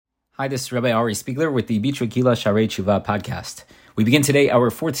Hi, this is Rabbi Ari Spiegler with the Bitra Kila Sharei Tshuva podcast. We begin today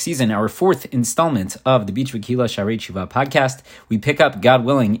our fourth season, our fourth installment of the Bitra Kila Sharei Tshuva podcast. We pick up, God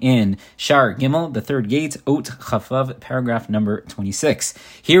willing, in Shar Gimel, the third gate, Ot Chafvav, paragraph number 26.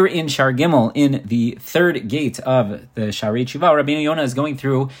 Here in Shar Gimel, in the third gate of the Sharei Tshuva, Rabbeinu Yonah is going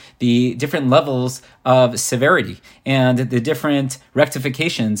through the different levels of severity and the different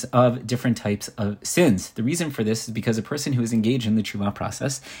rectifications of different types of sins. The reason for this is because a person who is engaged in the Tshuva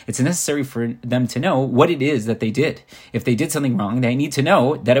process, it's necessary for them to know what it is that they did. If they did something wrong, they need to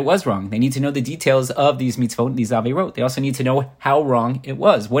know that it was wrong. They need to know the details of these mitzvot, these averot. They also need to know how wrong it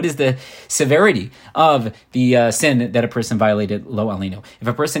was. What is the severity of the sin that a person violated, lo aleno? If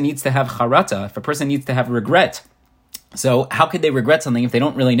a person needs to have charata, if a person needs to have regret, so how could they regret something if they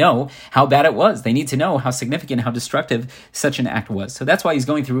don't really know how bad it was? They need to know how significant, how destructive such an act was. So that's why he's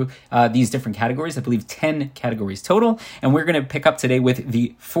going through these different categories. I believe 10 categories total. And we're going to pick up today with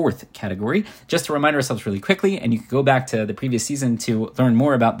the fourth category. Just to remind ourselves really quickly, and you can go back to the previous season to learn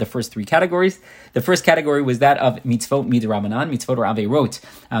more about the first three categories. The first category was that of mitzvot midrabanan, mitzvot or averot,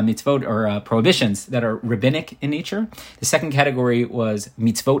 mitzvot or prohibitions that are rabbinic in nature. The second category was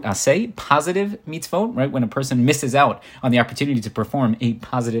mitzvot aseh, positive mitzvot, right? When a person misses out on the opportunity to perform a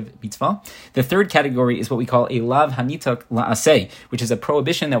positive mitzvah. The third category is what we call a lav hanitak la'aseh, which is a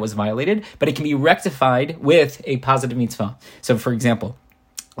prohibition that was violated, but it can be rectified with a positive mitzvah. So, for example,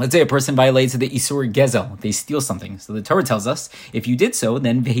 let's say a person violates the Isur Gezel. They steal something. So the Torah tells us, if you did so,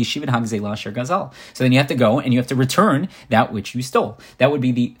 then Veheshiv Hagzela Asher Gazal. So then you have to go and you have to return that which you stole. That would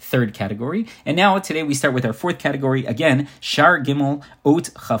be the third category. And now today we start with our fourth category. Again, Shar Gimel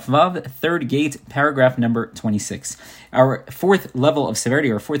Ot Chafvav, third gate, paragraph number 26. Our fourth level of severity,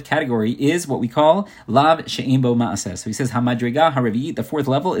 or fourth category, is what we call Lav She'im Bo Ma'aseh. So he says, Hamadriga Haravi, the fourth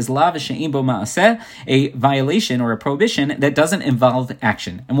level is Lav She'im Bo Ma'aseh, a violation or a prohibition that doesn't involve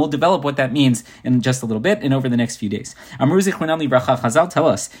action. And we'll develop what that means in just a little bit and over the next few days. Amru Zichronam Livracha, Chazal tell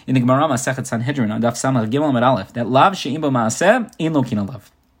us in the Gemara Masechet Sanhedrin on Daf Samach Gimel Amud Aleph that Lav She'im Bo Ma'aseh Ein Lo Kina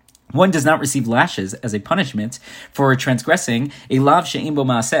Lav. One does not receive lashes as a punishment for transgressing a lav she'im bo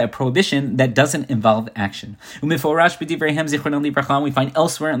ma'aseh, a prohibition that doesn't involve action. Umiforash b'divreihem zichronon libracha, we find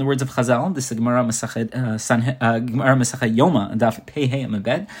elsewhere in the words of Chazal, this is Gemara Masechet Yoma, Daf Pei Hei Amud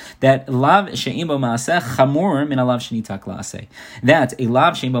Bet, that lav she'im bo ma'aseh chamur min alav shenitak la'aseh. That a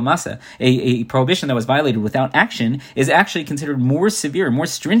lav she'im bo ma'aseh, a prohibition that was violated without action, is actually considered more severe, more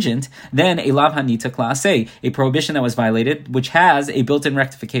stringent than a lav hanitak la'aseh, a prohibition that was violated, which has a built-in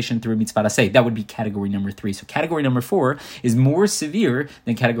rectification through mitzvah aseh. That would be category number 3. So category number 4 is more severe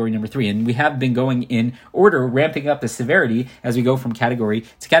than category number 3. And we have been going in order, ramping up the severity as we go from category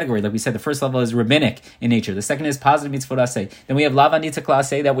to category. Like we said, the first level is rabbinic in nature. The second is positive mitzvah aseh. Then we have lav hanitak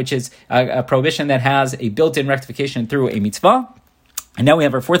la'aseh, that which is a prohibition that has a built-in rectification through a mitzvah. And now we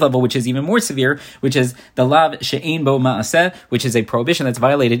have our fourth level, which is even more severe, which is the lav she'ein bo ma'aseh, which is a prohibition that's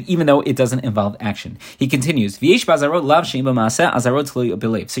violated even though it doesn't involve action. He continues, V'yesh b'azarot lav she'ein bo ma'aseh azarot tluy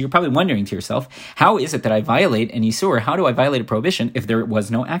b'leiv. So you're probably wondering to yourself, how is it that I violate an isur? How do I violate a prohibition if there was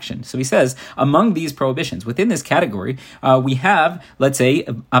no action? So he says, among these prohibitions, within this category, we have, let's say,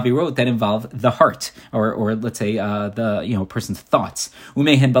 avirot that involve the heart, or let's say the person's thoughts.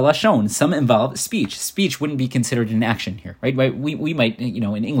 Umehen balashon, some involve speech. Speech wouldn't be considered an action here, right? We might,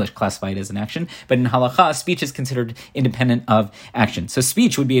 in English classify it as an action, but in halacha, speech is considered independent of action. So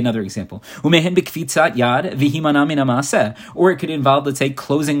speech would be another example. Or it could involve, let's say,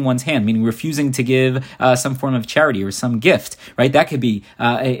 closing one's hand, meaning refusing to give some form of charity or some gift, right? That could be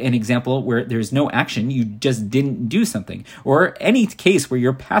an example where there's no action, you just didn't do something. Or any case where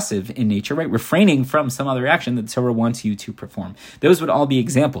you're passive in nature, right? Refraining from some other action that the Torah wants you to perform. Those would all be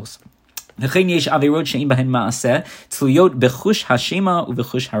examples. There are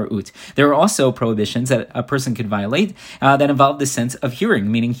also prohibitions that a person could violate that involve the sense of hearing,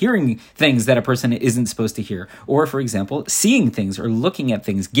 meaning hearing things that a person isn't supposed to hear. Or, for example, seeing things or looking at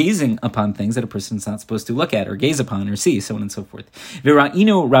things, gazing upon things that a person's not supposed to look at or gaze upon or see, so on and so forth.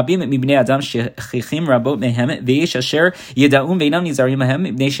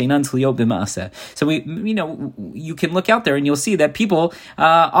 So you can look out there and you'll see that people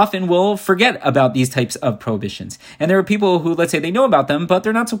often will forget about these types of prohibitions. And there are people who, let's say, they know about them, but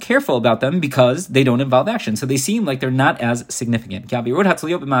they're not so careful about them because they don't involve action. So they seem like they're not as significant. He says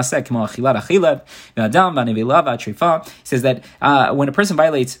that when a person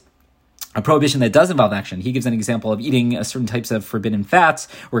violates a prohibition that does involve action. He gives an example of eating certain types of forbidden fats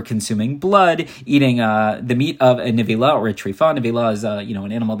or consuming blood, eating the meat of a nevela or a treifa. Nevela is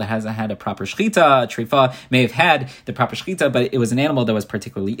an animal that hasn't had a proper shechita. A treifa may have had the proper shechita, but it was an animal that was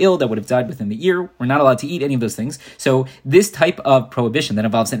particularly ill, that would have died within the year. We're not allowed to eat any of those things. So this type of prohibition that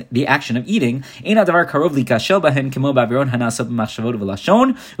involves the action of eating, it's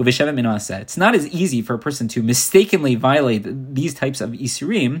not as easy for a person to mistakenly violate these types of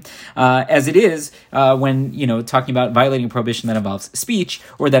isurim as it is when talking about violating a prohibition that involves speech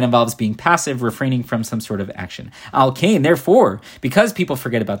or that involves being passive, refraining from some sort of action. Al kain, therefore, because people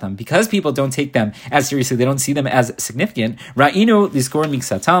forget about them, because people don't take them as seriously, they don't see them as significant. Ra'inu lizkor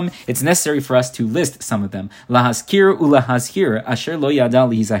miksatam. It's necessary for us to list some of them. Lahaskir ulahazkir asher lo yada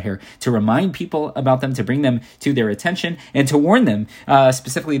lihizahir, to remind people about them, to bring them to their attention, and to warn them,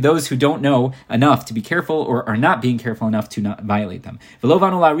 specifically those who don't know enough to be careful or are not being careful enough to not violate them. And we're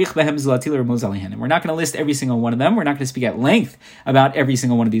not going to list every single one of them. We're not going to speak at length about every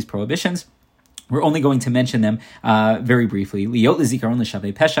single one of these prohibitions. We're only going to mention them very briefly. Liot lezikaron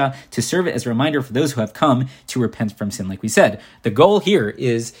l'shavei pesha, to serve as a reminder for those who have come to repent from sin. Like we said, the goal here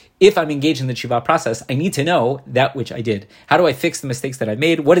is, if I'm engaged in the tshuva process, I need to know that which I did. How do I fix the mistakes that I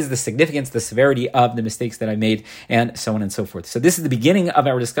made? What is the significance, the severity of the mistakes that I made? And so on and so forth. So this is the beginning of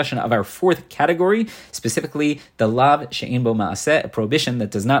our discussion of our fourth category, specifically the lav she'ein bo ma'aseh, a prohibition that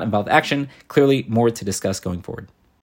does not involve action. Clearly more to discuss going forward.